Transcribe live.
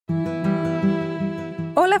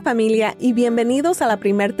Hola familia y bienvenidos a la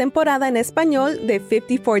primera temporada en español de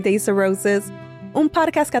 54 Days of Roses, un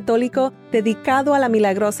podcast católico dedicado a la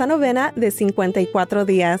milagrosa novena de 54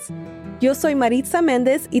 días. Yo soy Maritza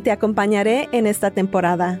Méndez y te acompañaré en esta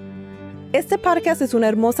temporada. Este podcast es una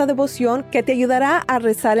hermosa devoción que te ayudará a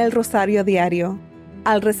rezar el rosario diario.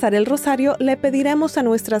 Al rezar el rosario, le pediremos a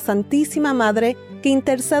nuestra Santísima Madre que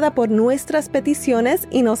interceda por nuestras peticiones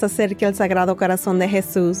y nos acerque al Sagrado Corazón de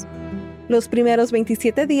Jesús. Los primeros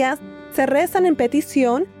 27 días se rezan en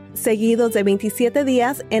petición, seguidos de 27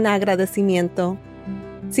 días en agradecimiento.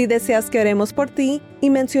 Si deseas que oremos por ti y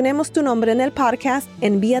mencionemos tu nombre en el podcast,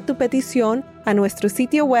 envía tu petición a nuestro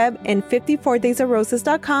sitio web en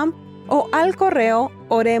 54daysofroses.com o al correo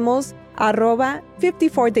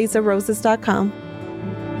oremos@54daysofroses.com.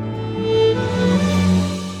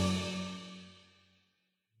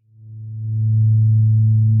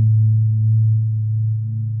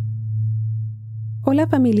 Hola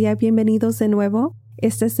familia, bienvenidos de nuevo.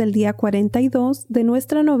 Este es el día 42 de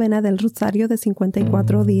nuestra novena del Rosario de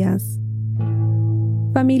 54 días.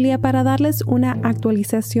 Familia, para darles una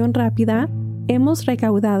actualización rápida, hemos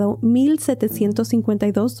recaudado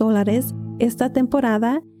 $1,752 esta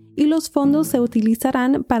temporada y los fondos se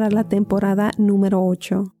utilizarán para la temporada número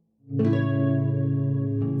 8.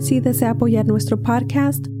 Si desea apoyar nuestro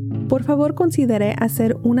podcast, por favor considere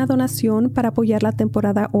hacer una donación para apoyar la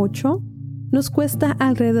temporada 8. Nos cuesta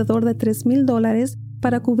alrededor de $3,000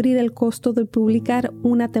 para cubrir el costo de publicar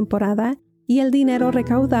una temporada y el dinero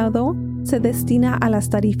recaudado se destina a las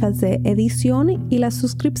tarifas de edición y las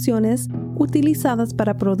suscripciones utilizadas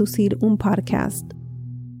para producir un podcast.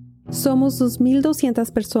 Somos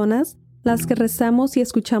 2,200 personas las que rezamos y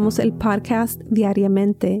escuchamos el podcast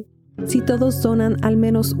diariamente. Si todos donan al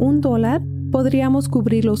menos $1, podríamos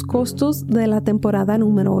cubrir los costos de la temporada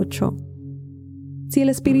número 8. Si el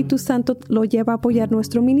Espíritu Santo lo lleva a apoyar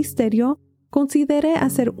nuestro ministerio, considere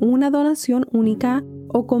hacer una donación única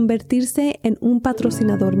o convertirse en un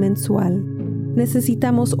patrocinador mensual.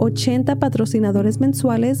 Necesitamos 80 patrocinadores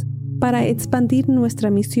mensuales para expandir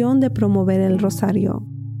nuestra misión de promover el rosario.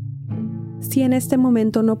 Si en este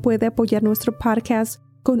momento no puede apoyar nuestro podcast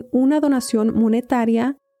con una donación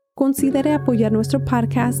monetaria, considere apoyar nuestro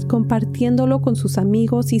podcast compartiéndolo con sus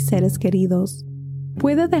amigos y seres queridos.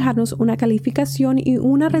 Puede dejarnos una calificación y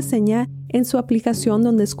una reseña en su aplicación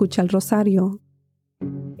donde escucha el rosario.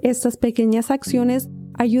 Estas pequeñas acciones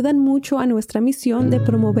ayudan mucho a nuestra misión de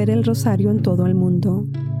promover el rosario en todo el mundo.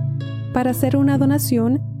 Para hacer una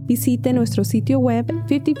donación, visite nuestro sitio web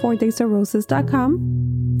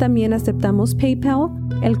 54daysofroses.com. También aceptamos PayPal.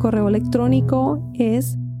 El correo electrónico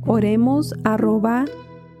es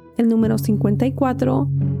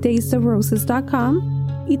oremos@54daysofroses.com.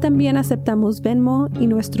 Y también aceptamos Venmo y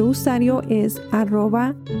nuestro usuario es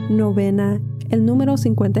 @novena, el número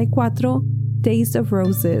 54 Days of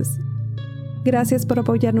Roses. Gracias por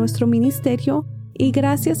apoyar nuestro ministerio y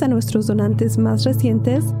gracias a nuestros donantes más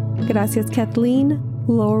recientes. Gracias Kathleen,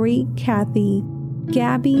 Lori, Kathy,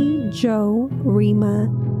 Gabby, Joe, Rima,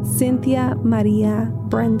 Cynthia, María,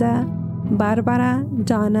 Brenda, Bárbara,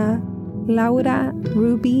 Donna, Laura,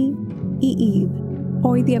 Ruby y Eve.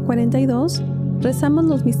 Hoy día 42. Rezamos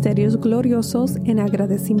los misterios gloriosos en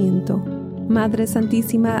agradecimiento. Madre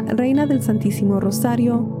Santísima, Reina del Santísimo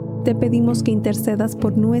Rosario, te pedimos que intercedas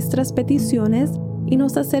por nuestras peticiones y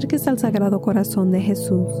nos acerques al Sagrado Corazón de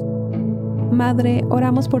Jesús. Madre,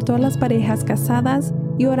 oramos por todas las parejas casadas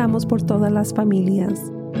y oramos por todas las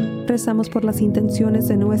familias. Rezamos por las intenciones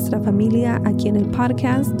de nuestra familia aquí en el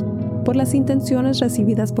podcast, por las intenciones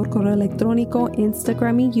recibidas por correo electrónico,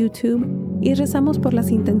 Instagram y YouTube, y rezamos por las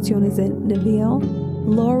intenciones de Neville,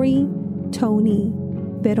 Lori, Tony,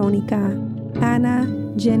 Verónica, Ana,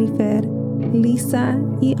 Jennifer, Lisa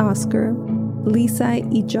y Oscar, Lisa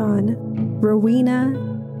y John, Rowena,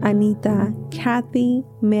 Anita, Kathy,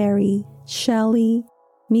 Mary, Shelly,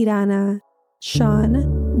 Mirana,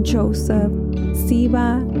 Sean, Joseph,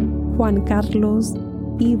 Siva, Juan Carlos,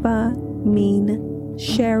 Eva, Min,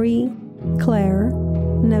 Sherry, Claire,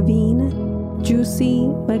 Naveen, Juicy,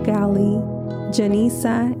 Magali,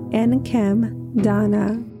 Janisa, and Kim,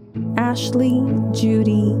 Donna, Ashley,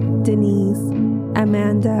 Judy, Denise,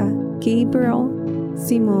 Amanda, Gabriel,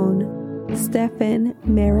 Simone, Stephen,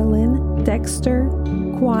 Marilyn, Dexter,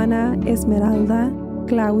 Juana, Esmeralda,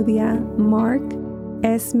 Claudia, Mark,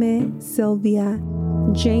 Esme, Sylvia,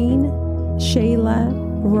 Jane, Shayla,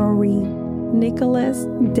 Rory, Nicholas,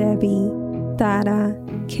 Debbie, Tara,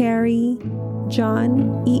 Carrie,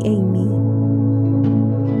 John y Amy.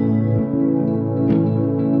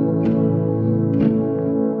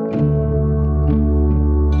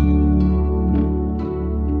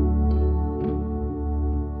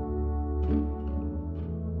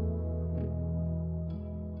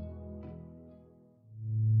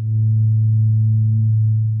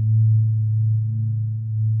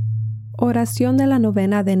 Oración de la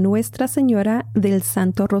novena de Nuestra Señora del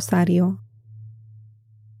Santo Rosario.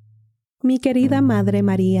 Mi querida Madre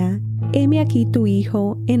María, heme aquí tu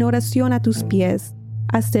Hijo en oración a tus pies.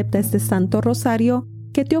 Acepta este Santo Rosario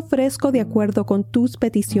que te ofrezco de acuerdo con tus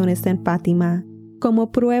peticiones en Fátima,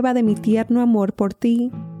 como prueba de mi tierno amor por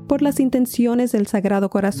ti, por las intenciones del Sagrado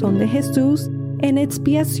Corazón de Jesús, en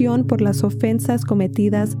expiación por las ofensas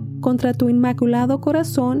cometidas contra tu Inmaculado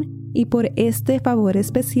Corazón y por este favor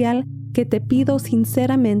especial que te pido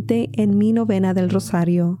sinceramente en mi novena del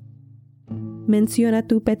Rosario. Menciona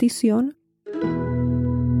tu petición.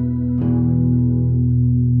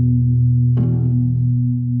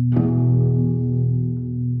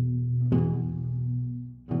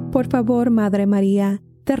 Por favor, Madre María,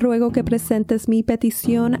 te ruego que presentes mi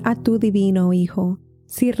petición a tu divino Hijo.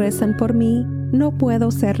 Si rezan por mí, no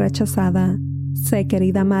puedo ser rechazada. Sé,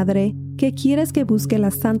 querida Madre, que quieres que busque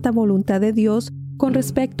la santa voluntad de Dios con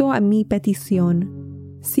respecto a mi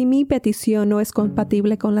petición. Si mi petición no es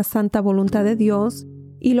compatible con la santa voluntad de Dios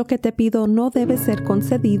y lo que te pido no debe ser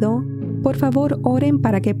concedido, por favor oren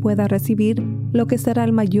para que pueda recibir lo que será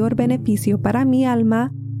el mayor beneficio para mi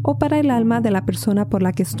alma o para el alma de la persona por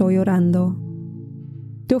la que estoy orando.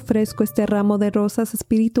 Te ofrezco este ramo de rosas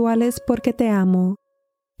espirituales porque te amo.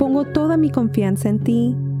 Pongo toda mi confianza en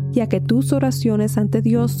ti, ya que tus oraciones ante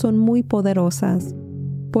Dios son muy poderosas.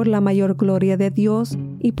 Por la mayor gloria de Dios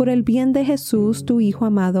y por el bien de Jesús, tu Hijo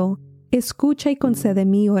amado, escucha y concede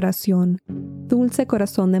mi oración. Dulce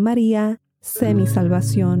corazón de María, sé mi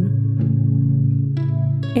salvación.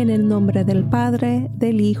 En el nombre del Padre,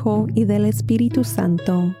 del Hijo y del Espíritu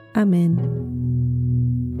Santo. Amén.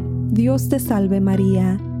 Dios te salve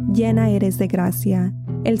María, llena eres de gracia.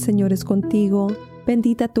 El Señor es contigo,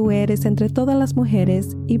 bendita tú eres entre todas las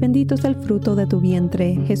mujeres y bendito es el fruto de tu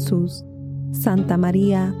vientre, Jesús. Santa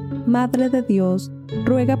María, Madre de Dios,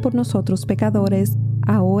 ruega por nosotros pecadores,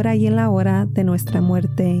 ahora y en la hora de nuestra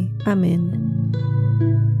muerte. Amén.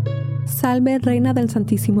 Salve, Reina del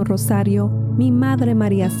Santísimo Rosario, mi Madre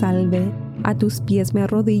María salve. A tus pies me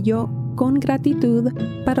arrodillo con gratitud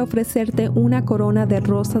para ofrecerte una corona de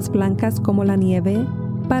rosas blancas como la nieve,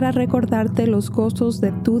 para recordarte los gozos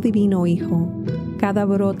de tu divino Hijo. Cada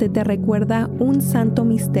brote te recuerda un santo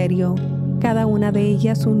misterio, cada una de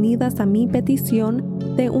ellas unidas a mi petición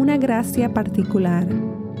de una gracia particular.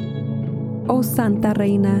 Oh Santa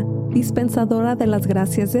Reina, dispensadora de las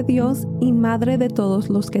gracias de Dios y Madre de todos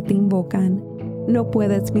los que te invocan, no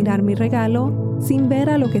puedes mirar mi regalo sin ver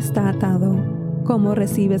a lo que está atado. Como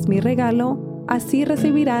recibes mi regalo, así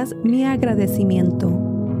recibirás mi agradecimiento.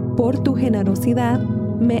 Por tu generosidad,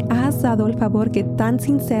 me has dado el favor que tan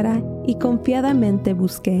sincera y confiadamente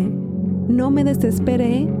busqué. No me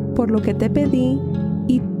desesperé por lo que te pedí,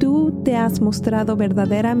 y tú te has mostrado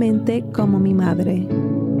verdaderamente como mi madre.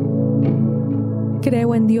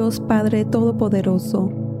 Creo en Dios Padre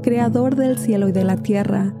Todopoderoso, Creador del cielo y de la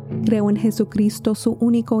tierra. Creo en Jesucristo, su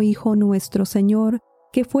único Hijo, nuestro Señor,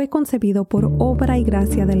 que fue concebido por obra y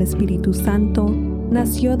gracia del Espíritu Santo,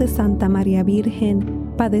 nació de Santa María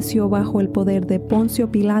Virgen, padeció bajo el poder de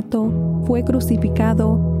Poncio Pilato, fue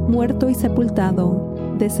crucificado, muerto y sepultado,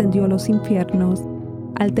 descendió a los infiernos.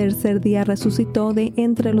 Al tercer día resucitó de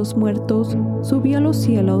entre los muertos, subió a los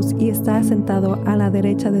cielos y está sentado a la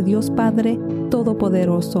derecha de Dios Padre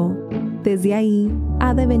Todopoderoso. Desde ahí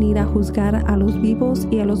ha de venir a juzgar a los vivos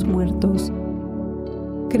y a los muertos.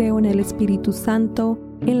 Creo en el Espíritu Santo,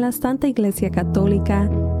 en la Santa Iglesia Católica,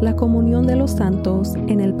 la comunión de los santos,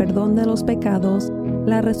 en el perdón de los pecados,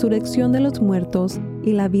 la resurrección de los muertos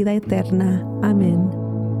y la vida eterna. Amén.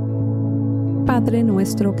 Padre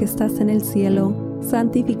nuestro que estás en el cielo,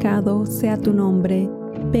 santificado sea tu nombre.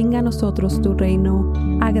 Venga a nosotros tu reino,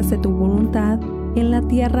 hágase tu voluntad, en la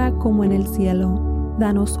tierra como en el cielo.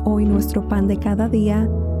 Danos hoy nuestro pan de cada día,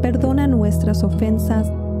 perdona nuestras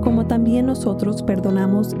ofensas, como también nosotros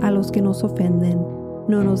perdonamos a los que nos ofenden.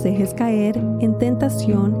 No nos dejes caer en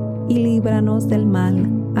tentación y líbranos del mal.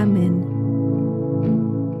 Amén.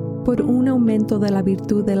 Por un aumento de la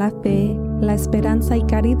virtud de la fe, la esperanza y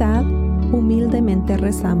caridad, humildemente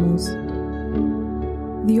rezamos.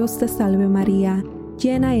 Dios te salve María,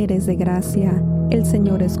 llena eres de gracia, el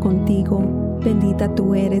Señor es contigo, bendita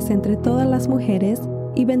tú eres entre todas las mujeres,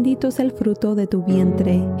 y bendito es el fruto de tu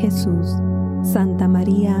vientre, Jesús. Santa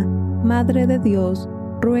María, Madre de Dios,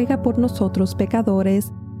 ruega por nosotros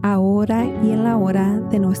pecadores, ahora y en la hora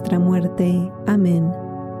de nuestra muerte. Amén.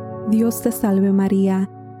 Dios te salve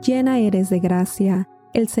María, llena eres de gracia,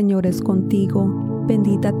 el Señor es contigo,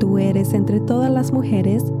 bendita tú eres entre todas las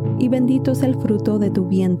mujeres, y bendito es el fruto de tu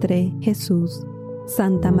vientre, Jesús.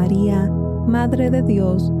 Santa María, Madre de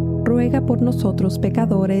Dios, ruega por nosotros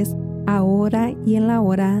pecadores, ahora y en la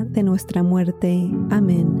hora de nuestra muerte.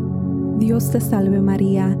 Amén. Dios te salve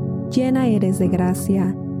María, llena eres de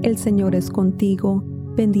gracia, el Señor es contigo,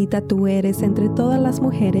 bendita tú eres entre todas las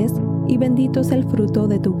mujeres, y bendito es el fruto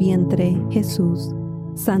de tu vientre, Jesús.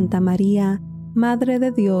 Santa María, Madre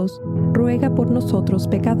de Dios, ruega por nosotros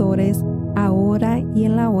pecadores, ahora y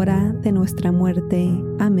en la hora de nuestra muerte.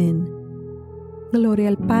 Amén. Gloria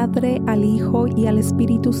al Padre, al Hijo y al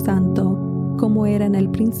Espíritu Santo, como era en el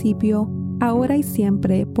principio, ahora y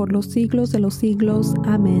siempre, por los siglos de los siglos.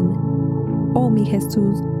 Amén. Oh mi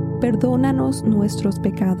Jesús, perdónanos nuestros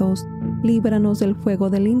pecados, líbranos del fuego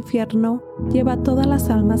del infierno, lleva todas las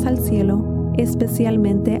almas al cielo,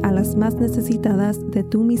 especialmente a las más necesitadas de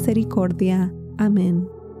tu misericordia. Amén.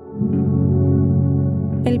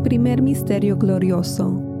 El primer misterio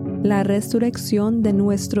glorioso, la resurrección de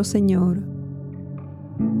nuestro Señor.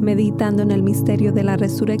 Meditando en el misterio de la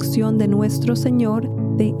resurrección de nuestro Señor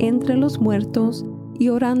de entre los muertos y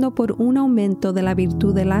orando por un aumento de la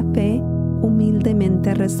virtud de la fe,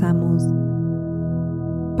 humildemente rezamos.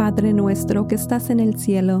 Padre nuestro que estás en el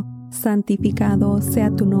cielo, santificado sea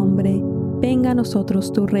tu nombre. Venga a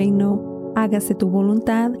nosotros tu reino, hágase tu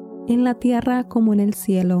voluntad en la tierra como en el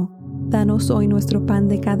cielo. Danos hoy nuestro pan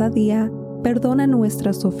de cada día, perdona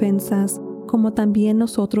nuestras ofensas, como también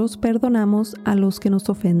nosotros perdonamos a los que nos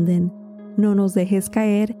ofenden. No nos dejes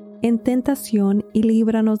caer en tentación y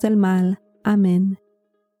líbranos del mal. Amén.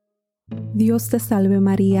 Dios te salve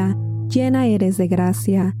María, llena eres de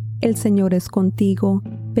gracia, el Señor es contigo,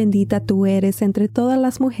 bendita tú eres entre todas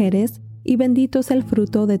las mujeres, y bendito es el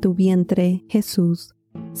fruto de tu vientre, Jesús.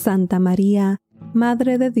 Santa María,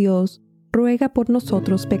 Madre de Dios, ruega por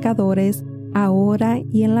nosotros pecadores, ahora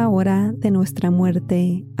y en la hora de nuestra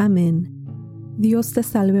muerte. Amén. Dios te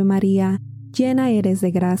salve María, llena eres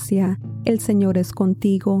de gracia, el Señor es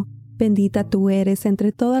contigo, bendita tú eres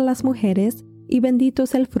entre todas las mujeres, y bendito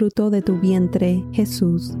es el fruto de tu vientre,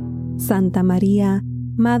 Jesús. Santa María,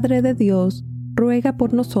 Madre de Dios, ruega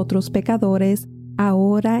por nosotros pecadores,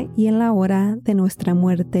 ahora y en la hora de nuestra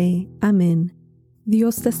muerte. Amén.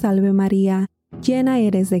 Dios te salve María, llena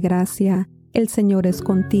eres de gracia, el Señor es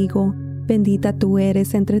contigo, bendita tú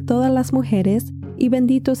eres entre todas las mujeres, y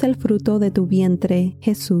bendito es el fruto de tu vientre,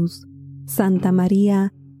 Jesús. Santa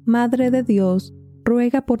María, Madre de Dios,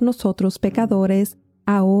 ruega por nosotros pecadores,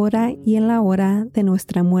 ahora y en la hora de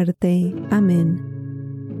nuestra muerte. Amén.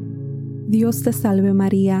 Dios te salve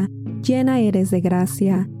María, llena eres de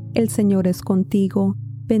gracia, el Señor es contigo,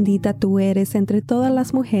 bendita tú eres entre todas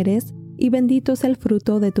las mujeres, y bendito es el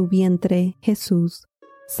fruto de tu vientre, Jesús.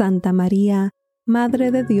 Santa María,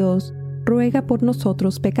 Madre de Dios, ruega por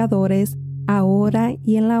nosotros pecadores, ahora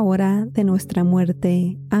y en la hora de nuestra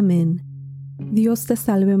muerte. Amén. Dios te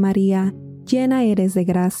salve María, llena eres de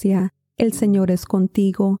gracia, el Señor es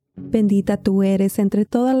contigo, bendita tú eres entre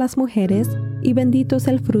todas las mujeres, y bendito es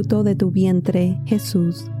el fruto de tu vientre,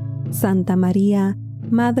 Jesús. Santa María,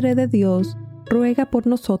 Madre de Dios, ruega por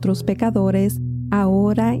nosotros pecadores,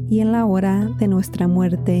 ahora y en la hora de nuestra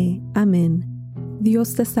muerte. Amén.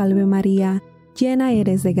 Dios te salve María, llena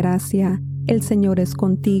eres de gracia, el Señor es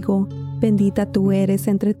contigo, bendita tú eres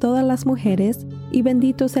entre todas las mujeres, y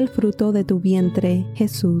bendito es el fruto de tu vientre,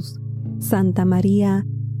 Jesús. Santa María,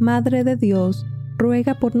 Madre de Dios,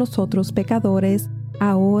 ruega por nosotros pecadores,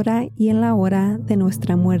 ahora y en la hora de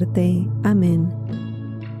nuestra muerte. Amén.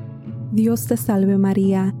 Dios te salve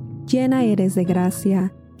María, llena eres de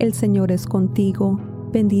gracia, el Señor es contigo,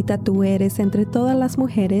 bendita tú eres entre todas las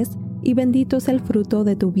mujeres, y bendito es el fruto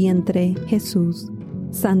de tu vientre, Jesús.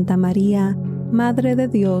 Santa María, Madre de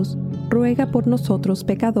Dios, ruega por nosotros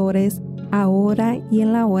pecadores, ahora y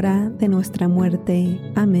en la hora de nuestra muerte.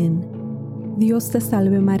 Amén. Dios te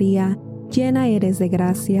salve María, llena eres de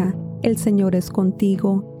gracia, el Señor es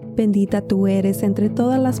contigo, bendita tú eres entre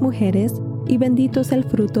todas las mujeres, y bendito es el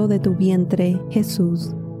fruto de tu vientre,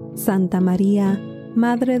 Jesús. Santa María,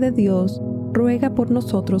 Madre de Dios, ruega por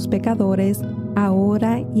nosotros pecadores,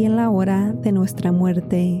 ahora y en la hora de nuestra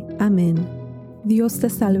muerte. Amén. Dios te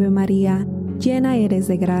salve María, llena eres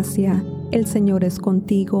de gracia, el Señor es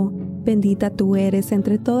contigo, bendita tú eres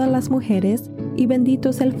entre todas las mujeres, y bendito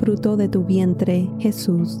es el fruto de tu vientre,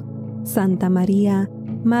 Jesús. Santa María,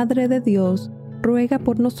 Madre de Dios, ruega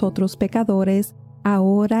por nosotros pecadores,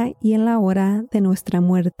 ahora y en la hora de nuestra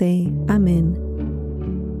muerte. Amén.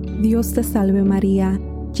 Dios te salve María,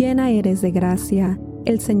 llena eres de gracia,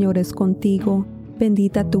 el Señor es contigo,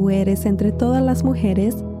 bendita tú eres entre todas las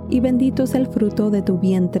mujeres, y bendito es el fruto de tu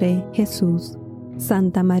vientre, Jesús.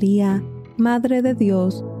 Santa María, Madre de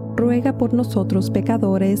Dios, ruega por nosotros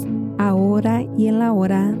pecadores, ahora y en la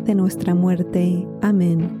hora de nuestra muerte.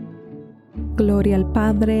 Amén. Gloria al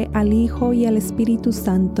Padre, al Hijo y al Espíritu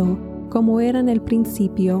Santo, como era en el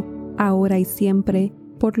principio, ahora y siempre,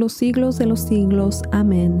 por los siglos de los siglos.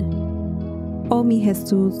 Amén. Oh mi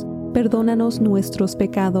Jesús, perdónanos nuestros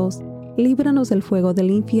pecados, líbranos del fuego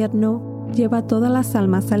del infierno, lleva todas las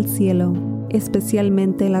almas al cielo,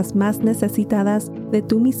 especialmente las más necesitadas de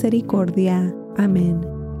tu misericordia. Amén.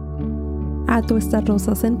 Ato estas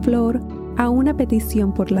rosas en flor a una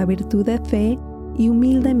petición por la virtud de fe y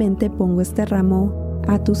humildemente pongo este ramo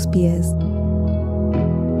a tus pies.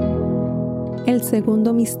 El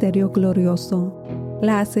segundo misterio glorioso,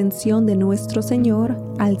 la ascensión de nuestro Señor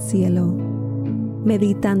al cielo.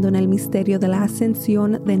 Meditando en el misterio de la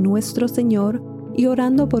ascensión de nuestro Señor y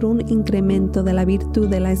orando por un incremento de la virtud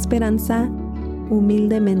de la esperanza,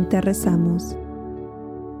 humildemente rezamos.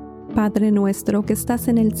 Padre nuestro que estás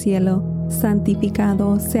en el cielo,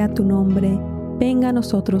 santificado sea tu nombre. Venga a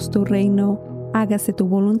nosotros tu reino, hágase tu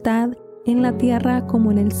voluntad en la tierra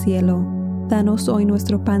como en el cielo. Danos hoy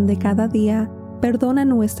nuestro pan de cada día, perdona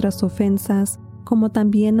nuestras ofensas, como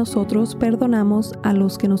también nosotros perdonamos a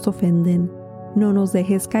los que nos ofenden. No nos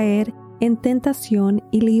dejes caer en tentación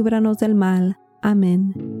y líbranos del mal.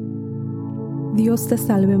 Amén. Dios te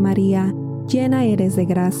salve María, llena eres de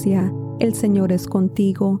gracia, el Señor es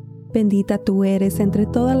contigo, bendita tú eres entre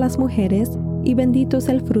todas las mujeres, y bendito es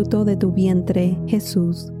el fruto de tu vientre,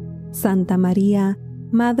 Jesús. Santa María,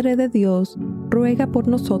 Madre de Dios, ruega por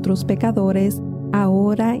nosotros pecadores,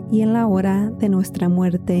 ahora y en la hora de nuestra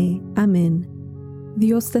muerte. Amén.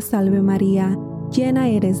 Dios te salve María, llena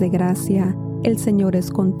eres de gracia, el Señor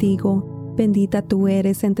es contigo, bendita tú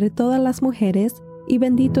eres entre todas las mujeres, y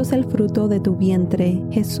bendito es el fruto de tu vientre,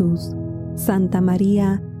 Jesús. Santa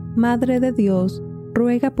María, Madre de Dios,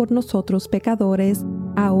 ruega por nosotros pecadores,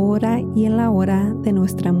 ahora y en la hora de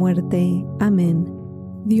nuestra muerte. Amén.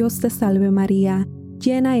 Dios te salve María,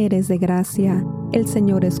 llena eres de gracia, el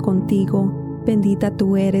Señor es contigo, bendita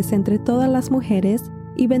tú eres entre todas las mujeres,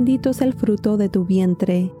 y bendito es el fruto de tu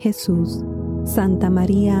vientre, Jesús. Santa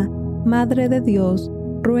María, Madre de Dios,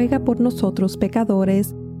 ruega por nosotros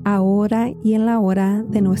pecadores, ahora y en la hora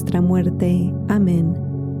de nuestra muerte. Amén.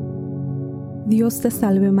 Dios te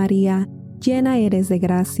salve María, llena eres de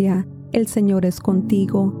gracia, el Señor es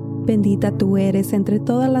contigo, bendita tú eres entre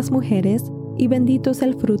todas las mujeres, y bendito es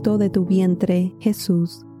el fruto de tu vientre,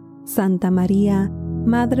 Jesús. Santa María,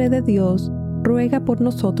 Madre de Dios, ruega por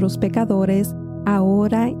nosotros pecadores,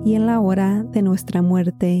 ahora y en la hora de nuestra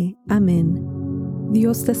muerte. Amén.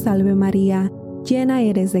 Dios te salve María, llena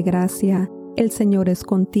eres de gracia, el Señor es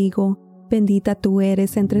contigo, bendita tú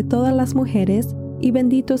eres entre todas las mujeres, y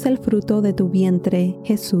bendito es el fruto de tu vientre,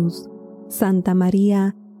 Jesús. Santa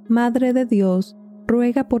María, Madre de Dios,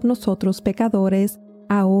 ruega por nosotros pecadores,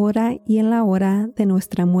 ahora y en la hora de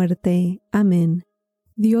nuestra muerte. Amén.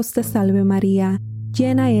 Dios te salve María,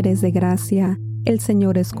 llena eres de gracia, el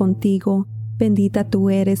Señor es contigo, bendita tú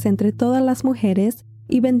eres entre todas las mujeres,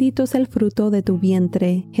 y bendito es el fruto de tu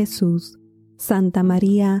vientre, Jesús. Santa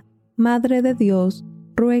María, Madre de Dios,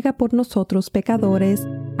 ruega por nosotros pecadores,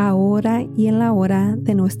 ahora y en la hora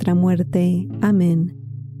de nuestra muerte. Amén.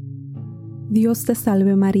 Dios te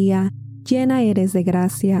salve María, llena eres de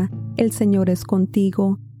gracia, el Señor es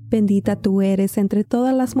contigo, bendita tú eres entre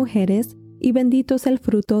todas las mujeres, y bendito es el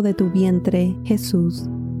fruto de tu vientre, Jesús.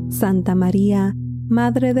 Santa María,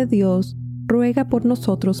 Madre de Dios, ruega por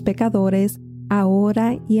nosotros pecadores,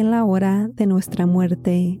 ahora y en la hora de nuestra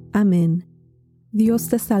muerte. Amén. Dios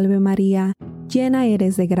te salve María, llena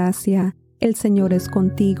eres de gracia, el Señor es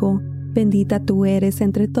contigo, bendita tú eres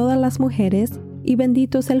entre todas las mujeres, y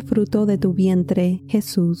bendito es el fruto de tu vientre,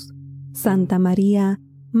 Jesús. Santa María,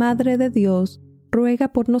 Madre de Dios,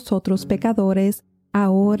 ruega por nosotros pecadores,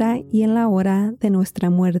 ahora y en la hora de nuestra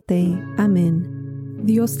muerte. Amén.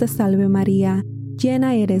 Dios te salve María,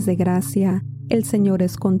 llena eres de gracia, el Señor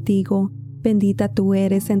es contigo, bendita tú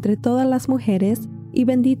eres entre todas las mujeres, y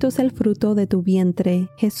bendito es el fruto de tu vientre,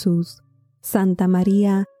 Jesús. Santa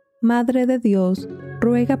María, Madre de Dios,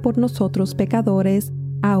 ruega por nosotros pecadores,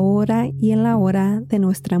 ahora y en la hora de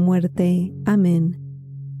nuestra muerte. Amén.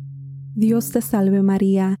 Dios te salve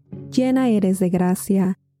María, llena eres de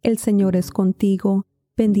gracia, el Señor es contigo,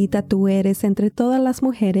 bendita tú eres entre todas las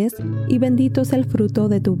mujeres, y bendito es el fruto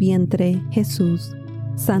de tu vientre, Jesús.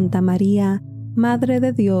 Santa María, Madre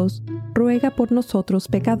de Dios, ruega por nosotros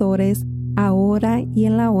pecadores, ahora y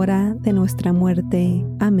en la hora de nuestra muerte.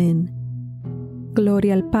 Amén.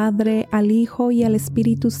 Gloria al Padre, al Hijo y al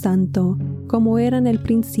Espíritu Santo, como era en el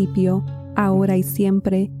principio, ahora y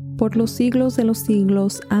siempre, por los siglos de los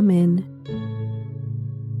siglos. Amén.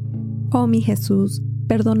 Oh mi Jesús,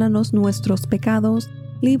 perdónanos nuestros pecados,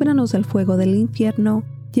 líbranos del fuego del infierno,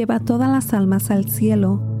 lleva todas las almas al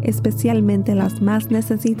cielo, especialmente las más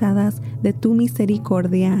necesitadas de tu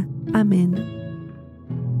misericordia. Amén.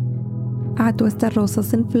 Ato estas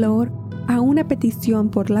rosas en flor a una petición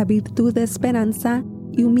por la virtud de esperanza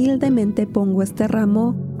y humildemente pongo este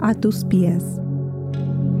ramo a tus pies.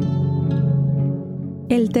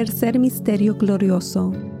 El tercer misterio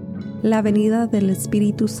glorioso, la venida del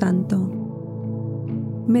Espíritu Santo.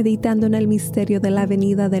 Meditando en el misterio de la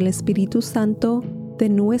venida del Espíritu Santo de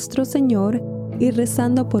nuestro Señor y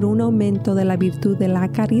rezando por un aumento de la virtud de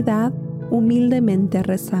la caridad, humildemente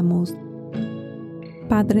rezamos.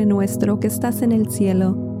 Padre nuestro que estás en el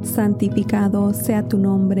cielo, santificado sea tu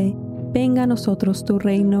nombre. Venga a nosotros tu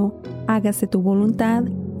reino, hágase tu voluntad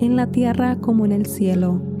en la tierra como en el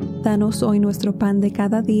cielo. Danos hoy nuestro pan de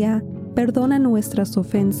cada día, perdona nuestras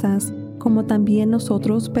ofensas, como también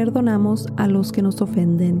nosotros perdonamos a los que nos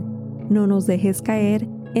ofenden. No nos dejes caer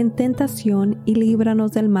en tentación y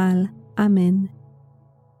líbranos del mal. Amén.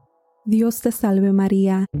 Dios te salve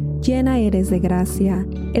María, llena eres de gracia,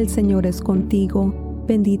 el Señor es contigo,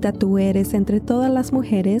 bendita tú eres entre todas las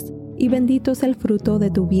mujeres, y bendito es el fruto de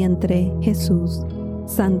tu vientre, Jesús.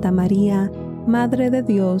 Santa María, Madre de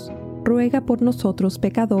Dios, ruega por nosotros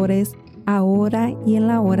pecadores, ahora y en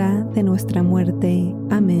la hora de nuestra muerte.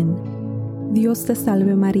 Amén. Dios te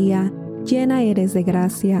salve María, llena eres de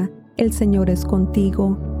gracia, el Señor es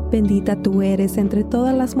contigo, bendita tú eres entre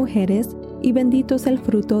todas las mujeres, y bendito es el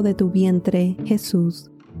fruto de tu vientre, Jesús.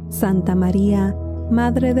 Santa María,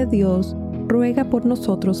 Madre de Dios, ruega por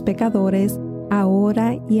nosotros pecadores,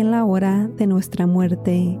 ahora y en la hora de nuestra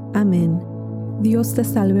muerte. Amén. Dios te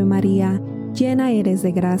salve María, llena eres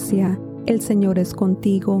de gracia, el Señor es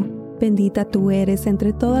contigo, bendita tú eres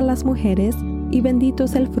entre todas las mujeres, y bendito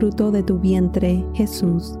es el fruto de tu vientre,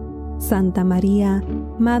 Jesús. Santa María,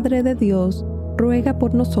 Madre de Dios, ruega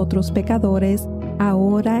por nosotros pecadores,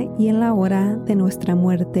 ahora y en la hora de nuestra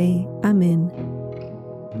muerte. Amén.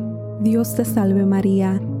 Dios te salve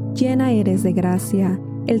María, llena eres de gracia,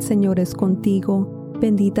 el Señor es contigo,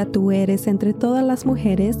 bendita tú eres entre todas las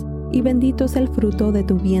mujeres, y bendito es el fruto de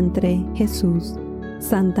tu vientre, Jesús.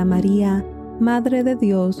 Santa María, Madre de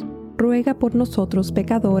Dios, ruega por nosotros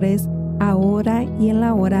pecadores, ahora y en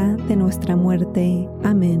la hora de nuestra muerte.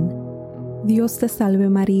 Amén. Dios te salve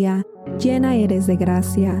María, llena eres de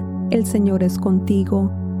gracia, el Señor es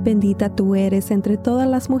contigo, bendita tú eres entre todas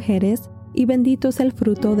las mujeres, y bendito es el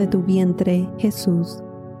fruto de tu vientre, Jesús.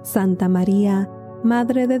 Santa María,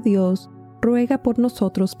 Madre de Dios, ruega por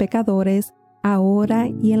nosotros pecadores, ahora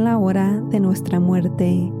y en la hora de nuestra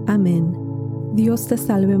muerte. Amén. Dios te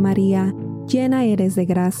salve María, llena eres de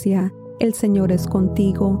gracia, el Señor es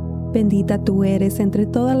contigo, bendita tú eres entre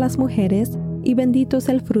todas las mujeres, y bendito es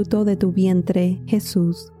el fruto de tu vientre,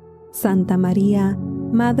 Jesús. Santa María,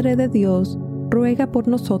 Madre de Dios, ruega por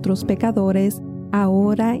nosotros pecadores,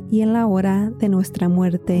 ahora y en la hora de nuestra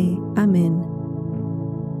muerte. Amén.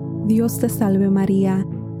 Dios te salve María,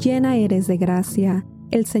 llena eres de gracia,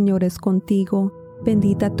 el Señor es contigo,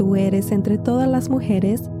 bendita tú eres entre todas las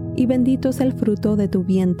mujeres, y bendito es el fruto de tu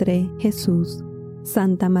vientre, Jesús.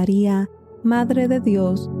 Santa María, Madre de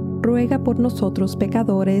Dios, ruega por nosotros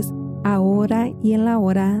pecadores, ahora y en la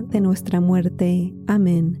hora de nuestra muerte.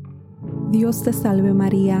 Amén. Dios te salve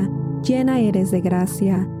María, llena eres de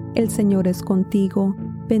gracia, el Señor es contigo,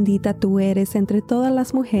 bendita tú eres entre todas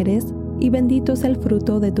las mujeres, y bendito es el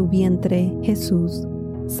fruto de tu vientre, Jesús.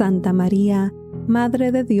 Santa María,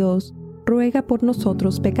 Madre de Dios, ruega por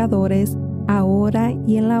nosotros pecadores, ahora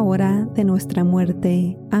y en la hora de nuestra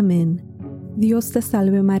muerte. Amén. Dios te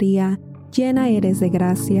salve María, llena eres de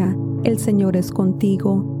gracia, el Señor es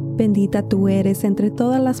contigo, bendita tú eres entre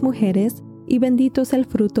todas las mujeres, y bendito es el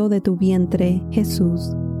fruto de tu vientre,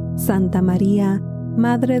 Jesús. Santa María,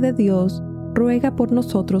 Madre de Dios, ruega por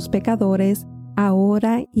nosotros pecadores,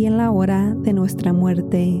 ahora y en la hora de nuestra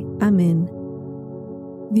muerte. Amén.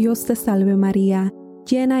 Dios te salve María,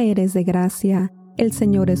 llena eres de gracia, el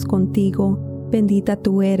Señor es contigo, bendita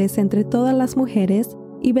tú eres entre todas las mujeres,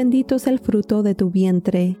 y bendito es el fruto de tu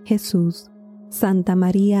vientre, Jesús. Santa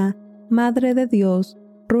María, Madre de Dios,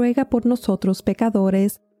 ruega por nosotros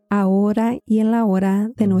pecadores, ahora y en la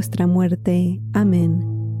hora de nuestra muerte. Amén.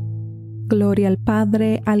 Gloria al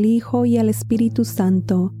Padre, al Hijo y al Espíritu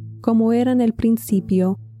Santo, como era en el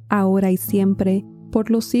principio, ahora y siempre,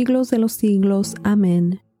 por los siglos de los siglos.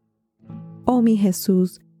 Amén. Oh mi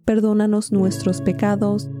Jesús, perdónanos nuestros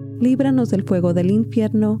pecados, líbranos del fuego del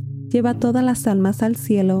infierno, lleva todas las almas al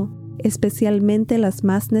cielo, especialmente las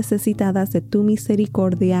más necesitadas de tu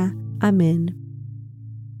misericordia. Amén.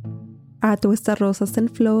 Ato estas rosas en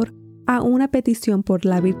flor a una petición por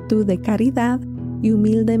la virtud de caridad y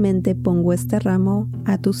humildemente pongo este ramo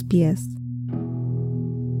a tus pies.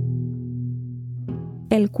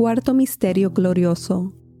 El cuarto misterio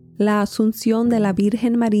glorioso, la Asunción de la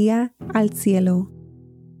Virgen María al cielo.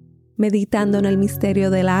 Meditando en el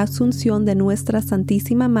misterio de la Asunción de nuestra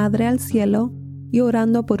Santísima Madre al cielo y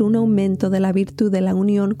orando por un aumento de la virtud de la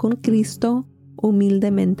unión con Cristo,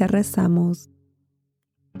 humildemente rezamos.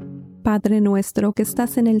 Padre nuestro que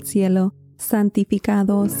estás en el cielo,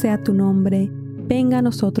 santificado sea tu nombre. Venga a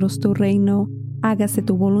nosotros tu reino, hágase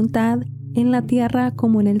tu voluntad, en la tierra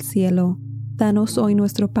como en el cielo. Danos hoy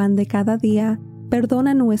nuestro pan de cada día,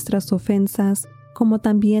 perdona nuestras ofensas, como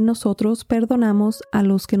también nosotros perdonamos a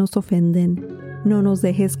los que nos ofenden. No nos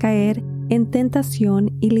dejes caer en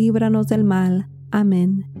tentación y líbranos del mal.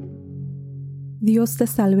 Amén. Dios te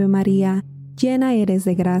salve María, llena eres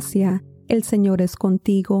de gracia, el Señor es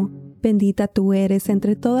contigo, bendita tú eres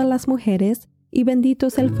entre todas las mujeres, y bendito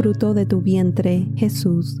es el fruto de tu vientre,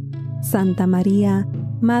 Jesús. Santa María,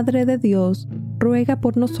 Madre de Dios, ruega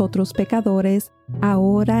por nosotros pecadores,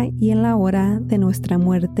 ahora y en la hora de nuestra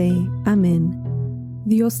muerte. Amén.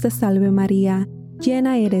 Dios te salve María,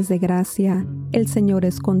 llena eres de gracia, el Señor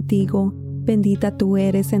es contigo, bendita tú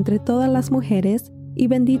eres entre todas las mujeres, y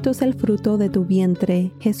bendito es el fruto de tu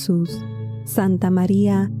vientre, Jesús. Santa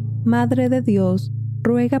María, Madre de Dios,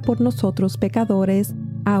 ruega por nosotros pecadores,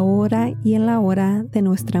 ahora y en la hora de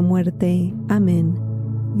nuestra muerte. Amén.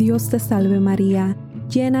 Dios te salve María,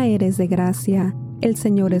 llena eres de gracia, el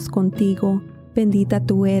Señor es contigo, bendita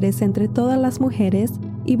tú eres entre todas las mujeres,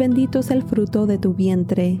 y bendito es el fruto de tu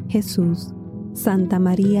vientre, Jesús. Santa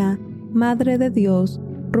María, Madre de Dios,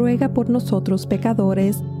 ruega por nosotros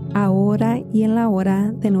pecadores, ahora y en la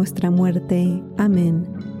hora de nuestra muerte. Amén.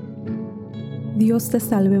 Dios te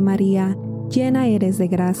salve María, llena eres de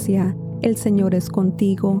gracia, el Señor es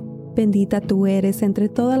contigo, bendita tú eres entre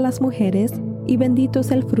todas las mujeres, y bendito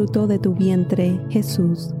es el fruto de tu vientre,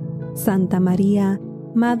 Jesús. Santa María,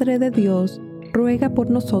 Madre de Dios, ruega por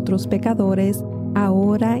nosotros pecadores,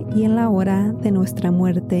 ahora y en la hora de nuestra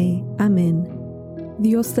muerte. Amén.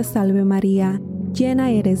 Dios te salve María,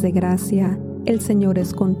 llena eres de gracia, el Señor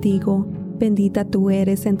es contigo, bendita tú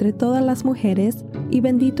eres entre todas las mujeres, y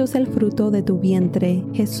bendito es el fruto de tu vientre,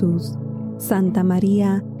 Jesús. Santa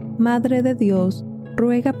María, Madre de Dios,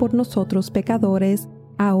 ruega por nosotros pecadores,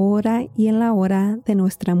 ahora y en la hora de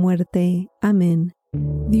nuestra muerte. Amén.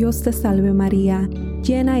 Dios te salve María,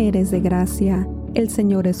 llena eres de gracia, el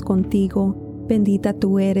Señor es contigo, bendita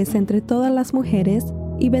tú eres entre todas las mujeres,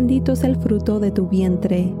 y bendito es el fruto de tu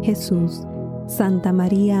vientre, Jesús. Santa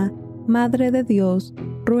María, Madre de Dios,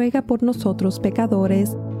 ruega por nosotros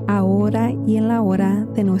pecadores, ahora y en la hora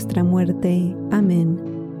de nuestra muerte. Amén.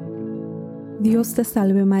 Dios te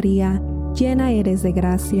salve María, llena eres de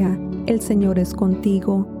gracia, el Señor es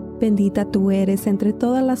contigo, bendita tú eres entre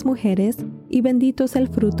todas las mujeres, y bendito es el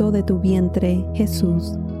fruto de tu vientre,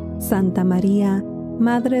 Jesús. Santa María,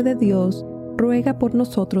 Madre de Dios, ruega por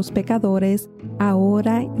nosotros pecadores,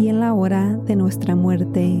 ahora y en la hora de nuestra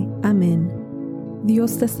muerte. Amén.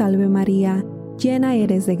 Dios te salve María, llena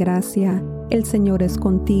eres de gracia, el Señor es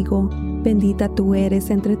contigo, bendita tú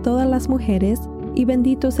eres entre todas las mujeres, y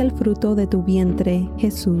bendito es el fruto de tu vientre,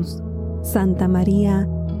 Jesús. Santa María,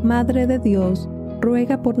 Madre de Dios,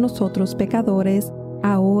 ruega por nosotros pecadores,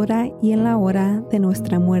 ahora y en la hora de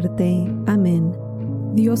nuestra muerte. Amén.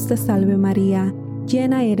 Dios te salve María,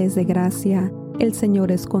 llena eres de gracia, el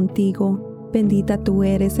Señor es contigo, bendita tú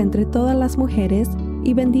eres entre todas las mujeres,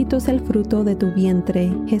 y bendito es el fruto de tu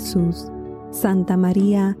vientre, Jesús. Santa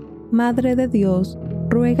María, Madre de Dios,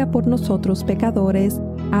 ruega por nosotros pecadores,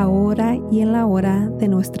 ahora y en la hora de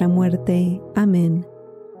nuestra muerte. Amén.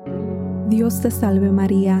 Dios te salve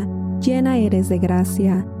María, llena eres de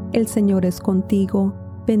gracia, el Señor es contigo,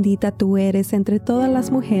 bendita tú eres entre todas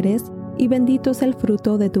las mujeres, y bendito es el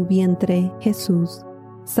fruto de tu vientre, Jesús.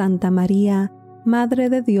 Santa María, Madre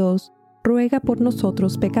de Dios, ruega por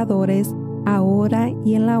nosotros pecadores, ahora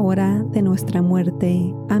y en la hora de nuestra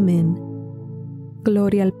muerte. Amén.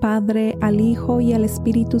 Gloria al Padre, al Hijo y al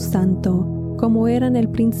Espíritu Santo, como era en el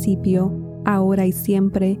principio, ahora y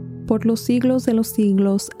siempre, por los siglos de los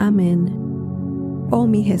siglos. Amén. Oh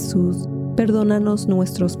mi Jesús, perdónanos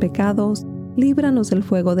nuestros pecados, líbranos del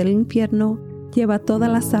fuego del infierno, lleva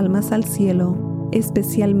todas las almas al cielo,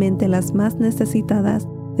 especialmente las más necesitadas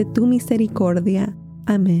de tu misericordia.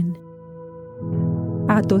 Amén.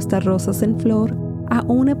 Ato estas rosas en flor a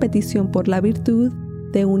una petición por la virtud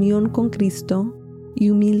de unión con Cristo, y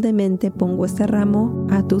humildemente pongo este ramo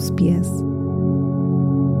a tus pies.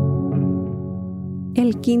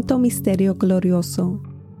 El quinto misterio glorioso,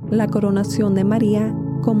 la coronación de María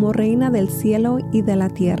como Reina del cielo y de la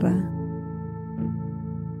tierra.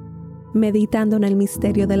 meditando en el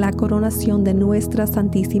misterio de la coronación de nuestra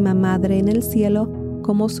Santísima Madre en el cielo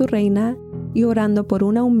como su reina y orando por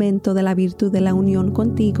un aumento de la virtud de la unión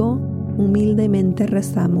contigo, humildemente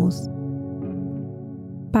rezamos.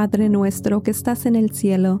 Padre nuestro que estás en el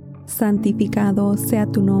cielo, santificado sea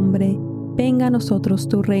tu nombre. Venga a nosotros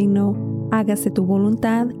tu reino, hágase tu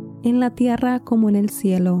voluntad en la tierra como en el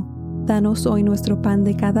cielo. Danos hoy nuestro pan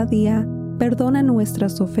de cada día, perdona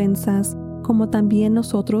nuestras ofensas, como también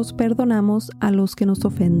nosotros perdonamos a los que nos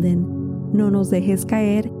ofenden. No nos dejes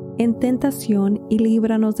caer en tentación y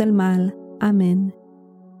líbranos del mal. Amén.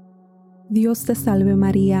 Dios te salve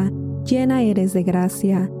María, llena eres de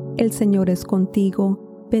gracia, el Señor es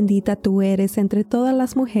contigo, bendita tú eres entre todas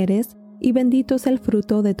las mujeres, y bendito es el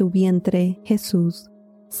fruto de tu vientre, Jesús.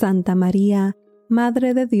 Santa María,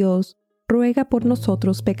 Madre de Dios, ruega por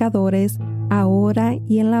nosotros pecadores, ahora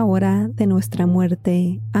y en la hora de nuestra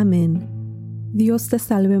muerte. Amén. Dios te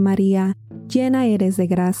salve María, llena eres de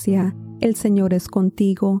gracia, el Señor es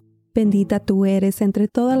contigo, bendita tú eres entre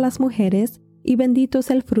todas las mujeres, y bendito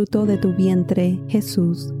es el fruto de tu vientre,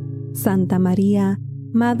 Jesús. Santa María,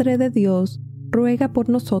 Madre de Dios, ruega por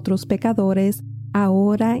nosotros pecadores,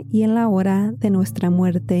 ahora y en la hora de nuestra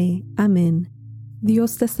muerte. Amén.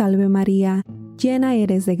 Dios te salve María, llena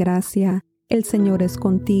eres de gracia, el Señor es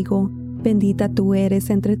contigo, bendita tú eres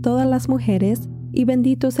entre todas las mujeres, y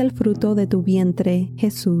bendito es el fruto de tu vientre,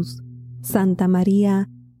 Jesús. Santa María,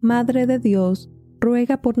 Madre de Dios,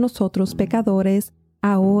 ruega por nosotros pecadores,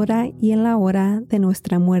 ahora y en la hora de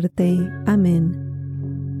nuestra muerte. Amén.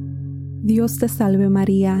 Dios te salve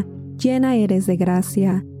María, llena eres de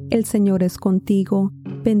gracia, el Señor es contigo,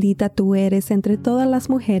 bendita tú eres entre todas las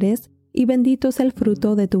mujeres, y bendito es el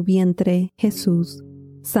fruto de tu vientre, Jesús.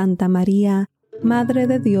 Santa María, Madre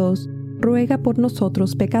de Dios, ruega por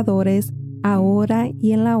nosotros pecadores, ahora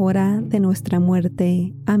y en la hora de nuestra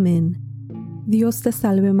muerte. Amén. Dios te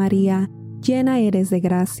salve María, llena eres de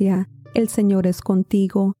gracia, el Señor es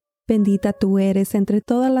contigo, bendita tú eres entre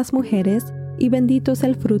todas las mujeres, y bendito es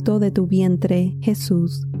el fruto de tu vientre,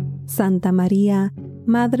 Jesús. Santa María,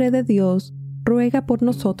 Madre de Dios, ruega por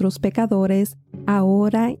nosotros pecadores,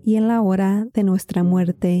 ahora y en la hora de nuestra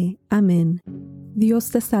muerte. Amén.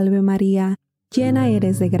 Dios te salve María, llena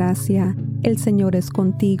eres de gracia, el Señor es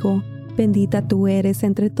contigo, bendita tú eres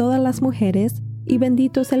entre todas las mujeres, y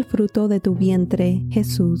bendito es el fruto de tu vientre,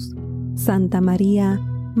 Jesús. Santa María,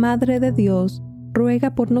 Madre de Dios,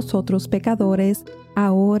 ruega por nosotros pecadores,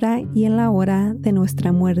 ahora y en la hora de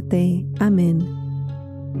nuestra muerte. Amén.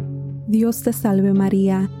 Dios te salve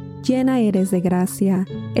María, llena eres de gracia,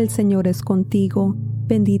 el Señor es contigo,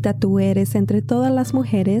 bendita tú eres entre todas las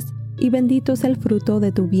mujeres, y bendito es el fruto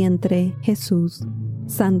de tu vientre, Jesús.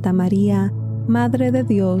 Santa María, Madre de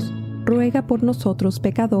Dios, ruega por nosotros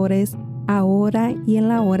pecadores, ahora y en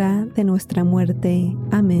la hora de nuestra muerte.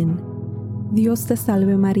 Amén. Dios te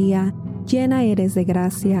salve María, llena eres de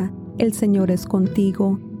gracia, el Señor es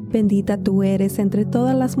contigo, bendita tú eres entre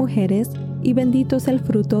todas las mujeres, y bendito es el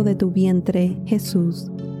fruto de tu vientre,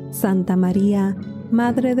 Jesús. Santa María,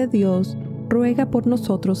 Madre de Dios, ruega por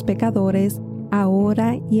nosotros pecadores,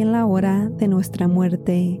 ahora y en la hora de nuestra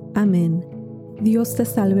muerte. Amén. Dios te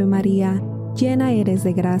salve María, llena eres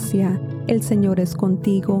de gracia, el Señor es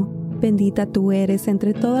contigo, bendita tú eres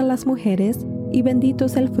entre todas las mujeres, y bendito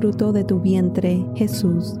es el fruto de tu vientre,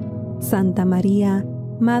 Jesús. Santa María,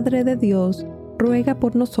 Madre de Dios, ruega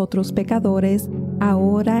por nosotros pecadores,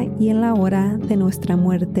 ahora y en la hora de nuestra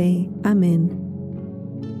muerte. Amén.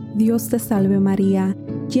 Dios te salve María,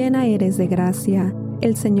 llena eres de gracia,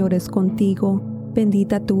 el Señor es contigo,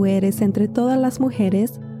 bendita tú eres entre todas las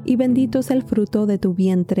mujeres, y bendito es el fruto de tu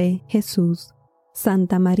vientre, Jesús.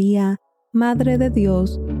 Santa María, Madre de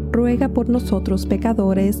Dios, ruega por nosotros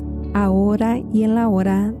pecadores, ahora y en la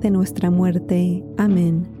hora de nuestra muerte.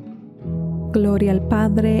 Amén. Gloria al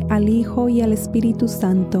Padre, al Hijo y al Espíritu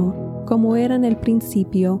Santo, como era en el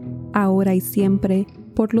principio, ahora y siempre,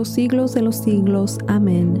 por los siglos de los siglos.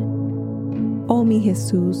 Amén. Oh mi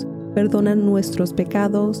Jesús, perdona nuestros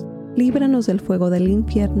pecados, líbranos del fuego del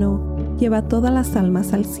infierno, lleva todas las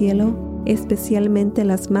almas al cielo, especialmente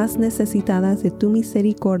las más necesitadas de tu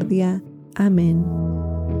misericordia. Amén.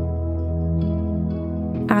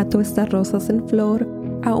 Ato estas rosas en flor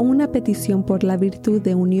a una petición por la virtud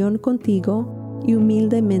de unión contigo, y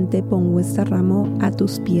humildemente pongo este ramo a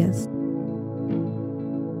tus pies.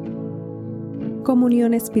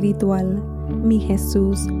 Comunión espiritual. Mi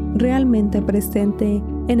Jesús, realmente presente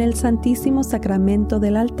en el Santísimo Sacramento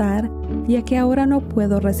del altar, ya que ahora no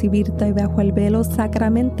puedo recibirte bajo el velo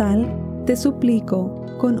sacramental, te suplico,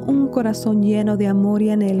 con un corazón lleno de amor y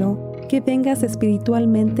anhelo, que vengas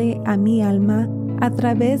espiritualmente a mi alma, a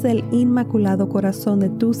través del Inmaculado Corazón de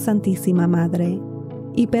tu Santísima Madre,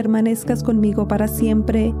 y permanezcas conmigo para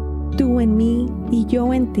siempre, tú en mí y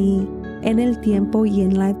yo en ti, en el tiempo y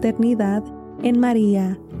en la eternidad, en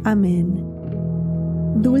María. Amén.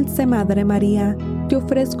 Dulce Madre María, te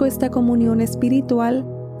ofrezco esta comunión espiritual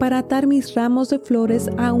para atar mis ramos de flores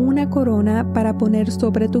a una corona para poner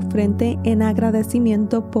sobre tu frente en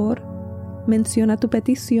agradecimiento por... Menciona tu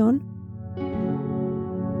petición.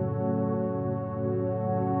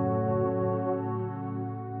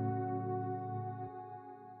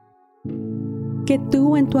 Que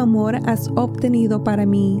tú en tu amor has obtenido para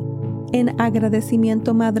mí. En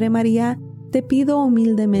agradecimiento, Madre María, te pido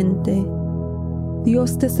humildemente.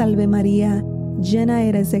 Dios te salve María, llena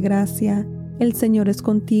eres de gracia, el Señor es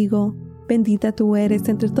contigo, bendita tú eres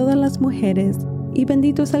entre todas las mujeres, y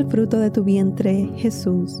bendito es el fruto de tu vientre,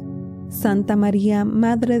 Jesús. Santa María,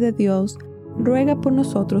 Madre de Dios, ruega por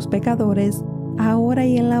nosotros pecadores, ahora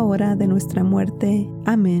y en la hora de nuestra muerte.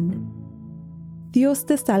 Amén. Dios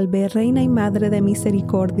te salve, Reina y Madre de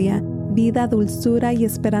misericordia, vida, dulzura y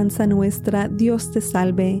esperanza nuestra, Dios te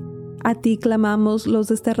salve. A ti clamamos los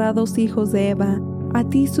desterrados hijos de Eva, a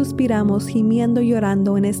ti suspiramos gimiendo y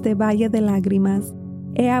llorando en este valle de lágrimas.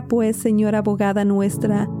 Ea pues, Señora abogada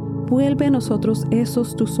nuestra, vuelve a nosotros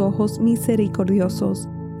esos tus ojos misericordiosos,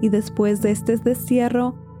 y después de este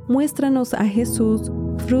destierro, muéstranos a Jesús,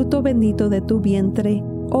 fruto bendito de tu vientre.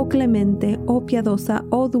 Oh clemente, oh piadosa,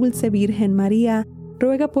 oh dulce Virgen María,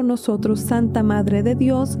 ruega por nosotros, Santa Madre de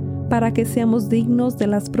Dios, para que seamos dignos de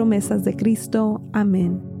las promesas de Cristo.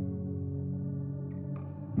 Amén.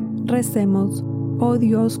 Recemos, oh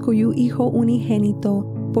Dios, cuyo Hijo unigénito,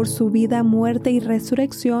 por su vida, muerte y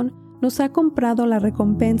resurrección, nos ha comprado la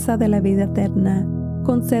recompensa de la vida eterna.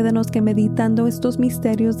 Concédenos que meditando estos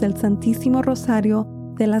misterios del Santísimo Rosario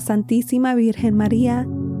de la Santísima Virgen María,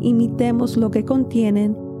 imitemos lo que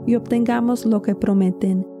contienen y obtengamos lo que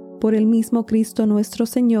prometen. Por el mismo Cristo nuestro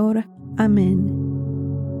Señor. Amén.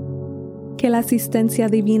 Que la asistencia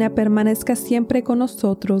divina permanezca siempre con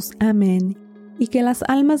nosotros. Amén. Y que las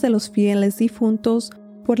almas de los fieles difuntos,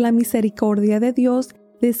 por la misericordia de Dios,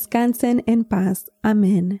 descansen en paz.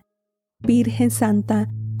 Amén. Virgen Santa,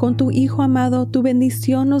 con tu Hijo amado, tu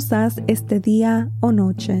bendición nos das este día o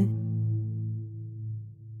noche.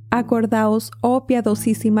 Acordaos, oh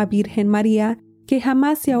piadosísima Virgen María, que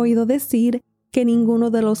jamás se ha oído decir que ninguno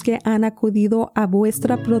de los que han acudido a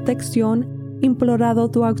vuestra protección, implorado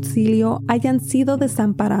tu auxilio, hayan sido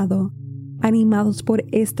desamparado. Animados por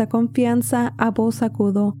esta confianza, a vos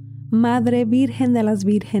acudo, Madre Virgen de las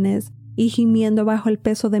Vírgenes, y gimiendo bajo el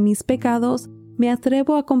peso de mis pecados, me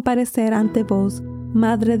atrevo a comparecer ante vos.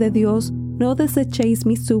 Madre de Dios, no desechéis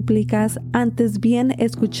mis súplicas, antes bien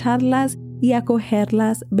escucharlas y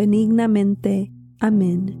acogerlas benignamente.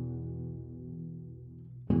 Amén.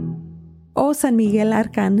 Oh San Miguel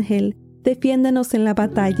Arcángel, defiéndenos en la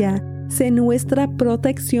batalla, sé nuestra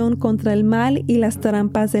protección contra el mal y las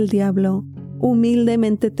trampas del diablo.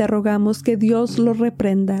 Humildemente te rogamos que Dios lo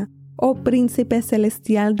reprenda, oh Príncipe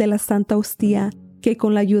Celestial de la Santa Hostia, que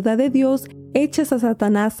con la ayuda de Dios eches a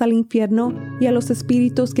Satanás al infierno y a los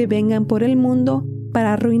espíritus que vengan por el mundo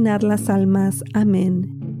para arruinar las almas.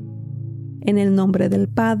 Amén. En el nombre del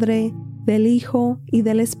Padre, del Hijo y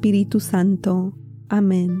del Espíritu Santo.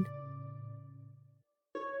 Amén.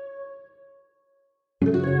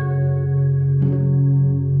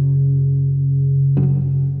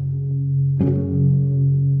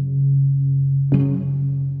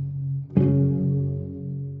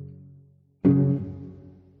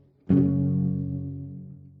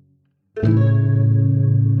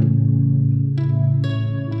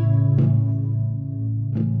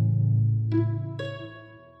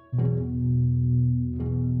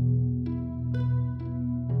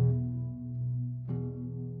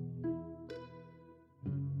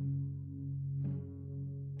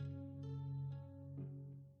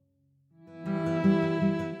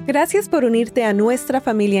 Gracias por unirte a nuestra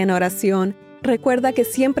familia en oración. Recuerda que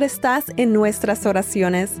siempre estás en nuestras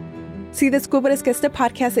oraciones. Si descubres que este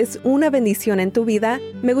podcast es una bendición en tu vida,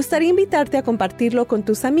 me gustaría invitarte a compartirlo con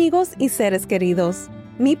tus amigos y seres queridos.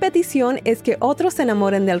 Mi petición es que otros se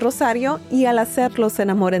enamoren del Rosario y al hacerlo se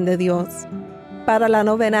enamoren de Dios. Para la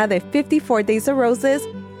novena de 54 Days of Roses,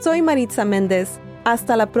 soy Maritza Méndez.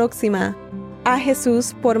 Hasta la próxima. A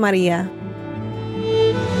Jesús por María.